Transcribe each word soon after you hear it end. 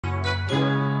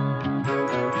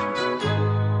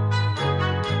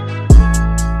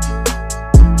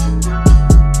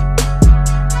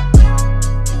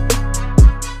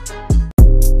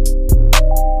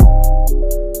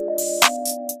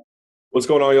What's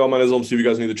going on, y'all? My name is If you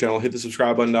guys need the channel, hit the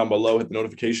subscribe button down below, hit the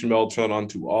notification bell, turn it on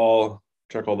to all.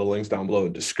 Check all the links down below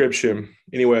in the description.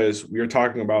 Anyways, we are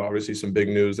talking about obviously some big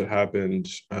news that happened.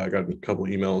 I got a couple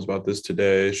emails about this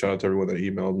today. Shout out to everyone that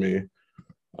emailed me.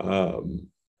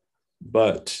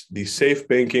 But the Safe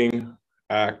Banking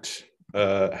Act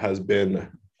has been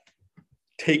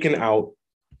taken out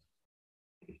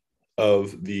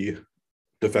of the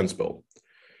defense bill,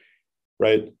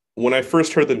 right? When I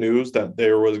first heard the news that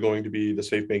there was going to be the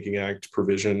Safe Banking Act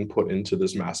provision put into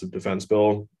this massive defense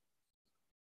bill,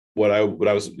 what I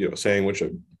was saying, which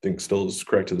I think still is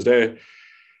correct to this day,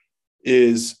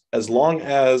 is as long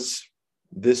as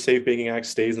this Safe Banking Act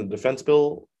stays in the defense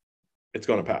bill, it's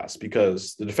going to pass,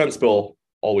 because the defense bill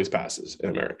always passes in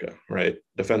America, right?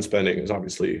 Defense spending is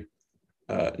obviously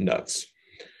nuts.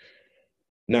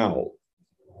 Now,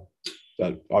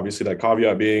 that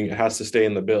caveat being, it has to stay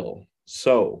in the bill.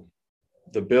 So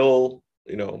the bill,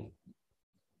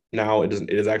 now it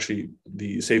is actually,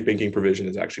 the safe banking provision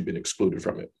has actually been excluded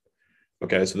from it.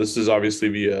 Okay, so this is obviously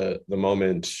via the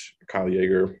moment, Kyle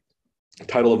Yeager.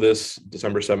 Title of this,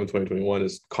 December 7th, 2021,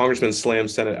 is Congressman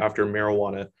slams Senate after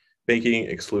marijuana banking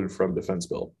excluded from defense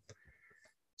bill.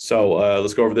 So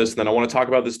let's go over this. And then I want to talk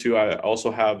about this too. There's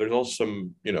also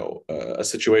some, a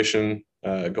situation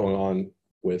going on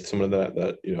with someone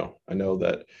that I know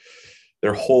that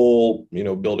their whole,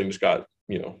 building just got,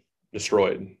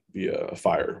 destroyed via a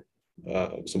fire.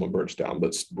 Someone burns down,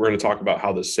 but we're going to talk about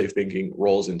how this safe banking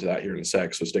rolls into that here in a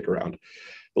sec. So stick around.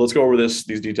 But let's go over these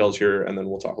details here, and then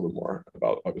we'll talk a little more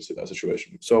about obviously that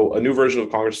situation. So a new version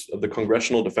of the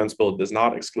Congressional Defense Bill does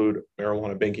not exclude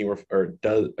marijuana banking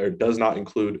does not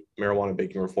include marijuana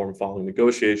banking reform following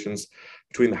negotiations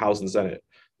between the House and Senate.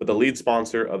 But the lead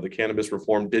sponsor of the cannabis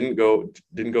reform didn't go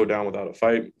down without a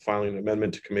fight, filing an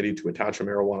amendment to committee to attach a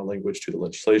marijuana language to the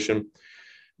legislation,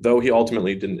 though he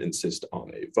ultimately didn't insist on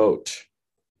a vote.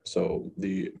 So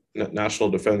the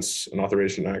National Defense and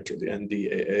Authorization Act, or the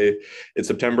NDAA, in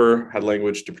September had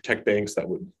language to protect banks that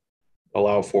would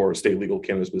allow for state legal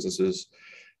cannabis businesses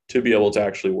to be able to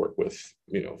actually work with,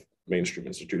 mainstream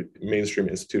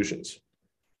institutions.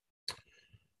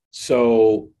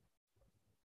 So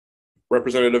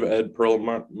Representative Ed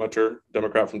Perlmutter,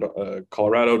 Democrat from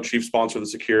Colorado, chief sponsor of the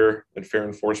Secure and Fair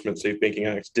Enforcement Safe Banking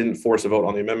Act, didn't force a vote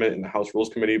on the amendment in the House Rules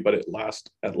Committee, but at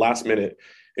last minute,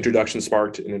 introduction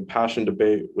sparked an impassioned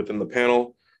debate within the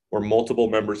panel, where multiple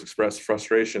members expressed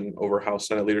frustration over how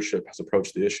Senate leadership has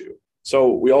approached the issue.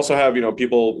 So we also have,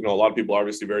 people, a lot of people are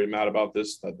obviously very mad about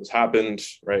that this happened,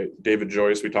 right? David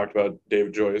Joyce, we talked about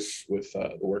David Joyce with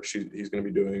the work he's going to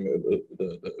be doing,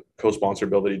 the co-sponsor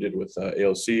bill that he did with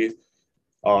AOC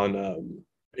on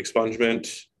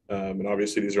expungement, and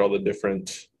obviously these are all the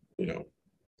different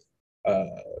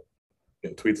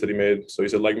tweets that he made. So he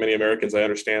said, like many Americans, I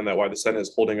understand that why the Senate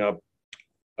is holding up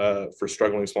for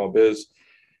struggling small biz,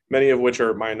 many of which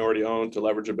are minority owned, to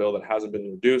leverage a bill that hasn't been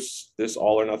introduced. This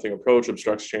all or nothing approach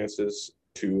obstructs chances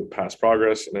to pass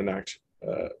progress and enact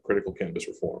critical cannabis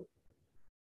reform.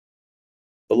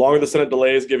 The longer the Senate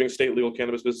delays giving state legal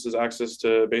cannabis businesses access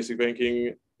to basic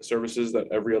banking services that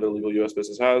every other legal U.S.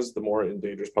 business has, the more it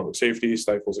endangers public safety,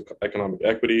 stifles economic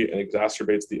equity, and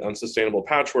exacerbates the unsustainable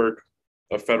patchwork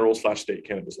of federal/state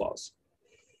cannabis laws.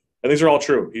 And these are all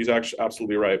true. He's actually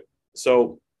absolutely right.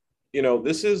 So,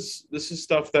 this is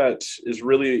stuff that is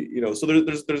really, so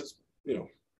there's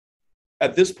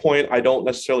at this point, I don't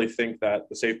necessarily think that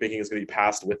the safe banking is going to be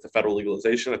passed with the federal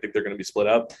legalization. I think they're going to be split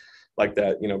up like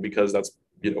that, because that's,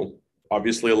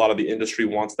 obviously a lot of the industry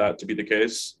wants that to be the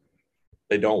case.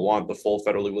 They don't want the full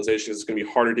federal legalization. It's going to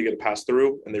be harder to get it passed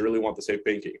through, and they really want the safe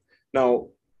banking. Now,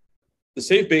 the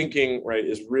safe banking, right,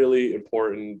 is really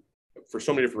important for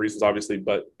so many different reasons, obviously,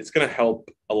 but it's going to help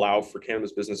allow for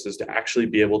cannabis businesses to actually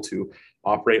be able to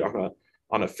operate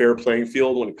on a fair playing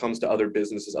field when it comes to other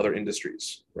businesses, other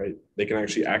industries, right? They can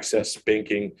actually access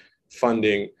banking,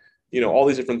 funding, all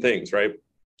these different things, right?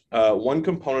 One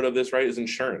component of this, right, is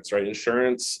insurance, right?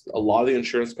 Insurance, a lot of the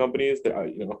insurance companies,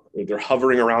 they're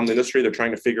hovering around the industry, they're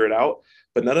trying to figure it out,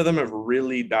 but none of them have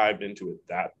really dived into it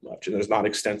that much, and there's not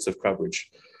extensive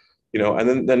coverage,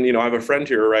 and then I have a friend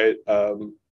here, right?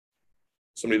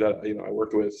 Somebody that, I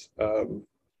worked with,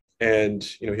 and,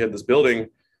 he had this building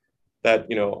that,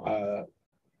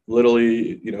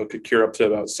 literally, could cure up to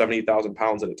about 70,000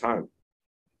 pounds at a time.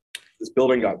 This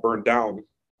building got burned down.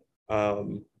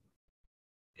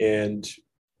 And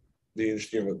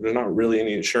there's not really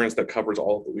any insurance that covers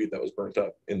all of the weed that was burnt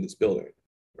up in this building,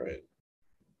 right?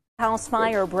 House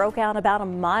fire broke out about a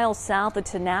mile south of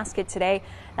Tonasket today.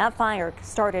 That fire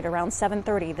started around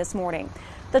 7:30 this morning.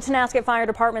 The Tonasket Fire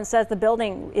Department says the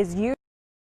building is used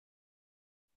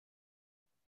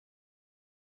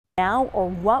now or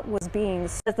what was being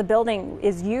said. The building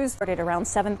is used started around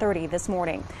 7:30 this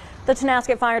morning. The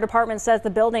Tonasket Fire Department says the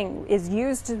building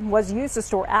was used to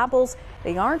store apples.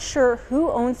 They aren't sure who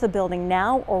owns the building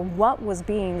now or what was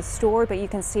being stored, but you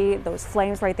can see those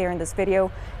flames right there in this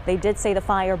video. They did say the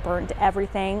fire burned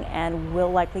everything and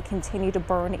will likely continue to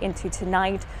burn into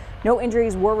tonight. No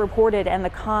injuries were reported and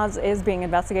the cause is being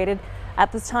investigated.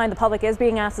 At this time, the public is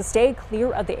being asked to stay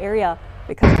clear of the area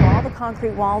because while the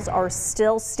concrete walls are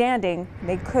still standing,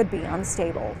 they could be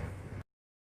unstable.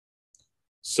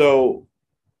 So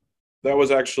that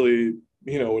was actually,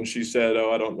 when she said,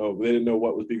 oh, I don't know, they didn't know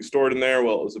what was being stored in there.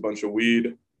 Well, it was a bunch of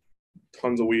weed,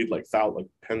 tons of weed, like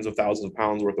tens of thousands of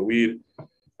pounds worth of weed,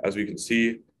 as we can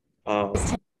see.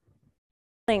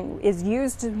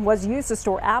 Was used to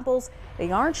store apples.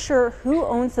 They aren't sure who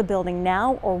owns the building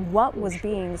now or what was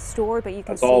being stored, but you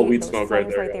can see all weed those smoke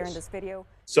flames right there in this video.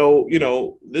 So,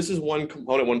 this is one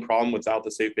component, one problem without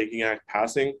the Safe Baking Act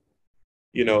passing.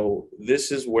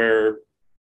 This is where,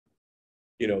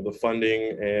 the funding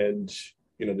and,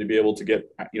 to be able to get,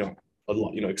 a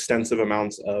lot, extensive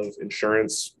amounts of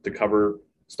insurance to cover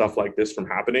stuff like this from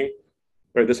happening.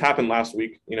 Right. This happened last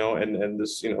week, and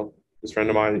this, this friend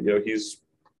of mine, he's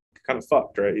kind of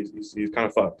fucked, right? He's kind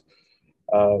of fucked.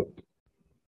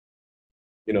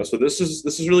 So this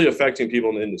is really affecting people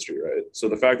in the industry, right? So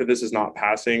the fact that this is not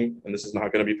passing and this is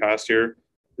not going to be passed here,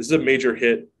 this is a major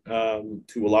hit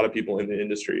to a lot of people in the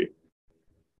industry.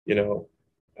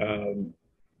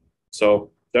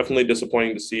 So definitely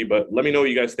disappointing to see. But let me know what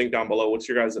you guys think down below. What's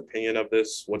your guys' opinion of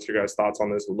this? What's your guys' thoughts on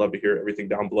this? We'd love to hear everything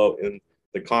down below in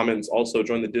the comments. Also,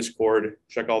 join the Discord.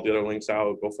 Check all the other links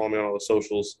out. Go follow me on all the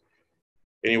socials.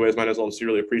 Anyways, might as well just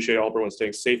really appreciate all everyone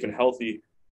staying safe and healthy.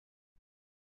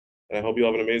 And I hope you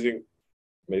have an amazing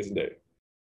day.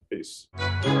 Peace.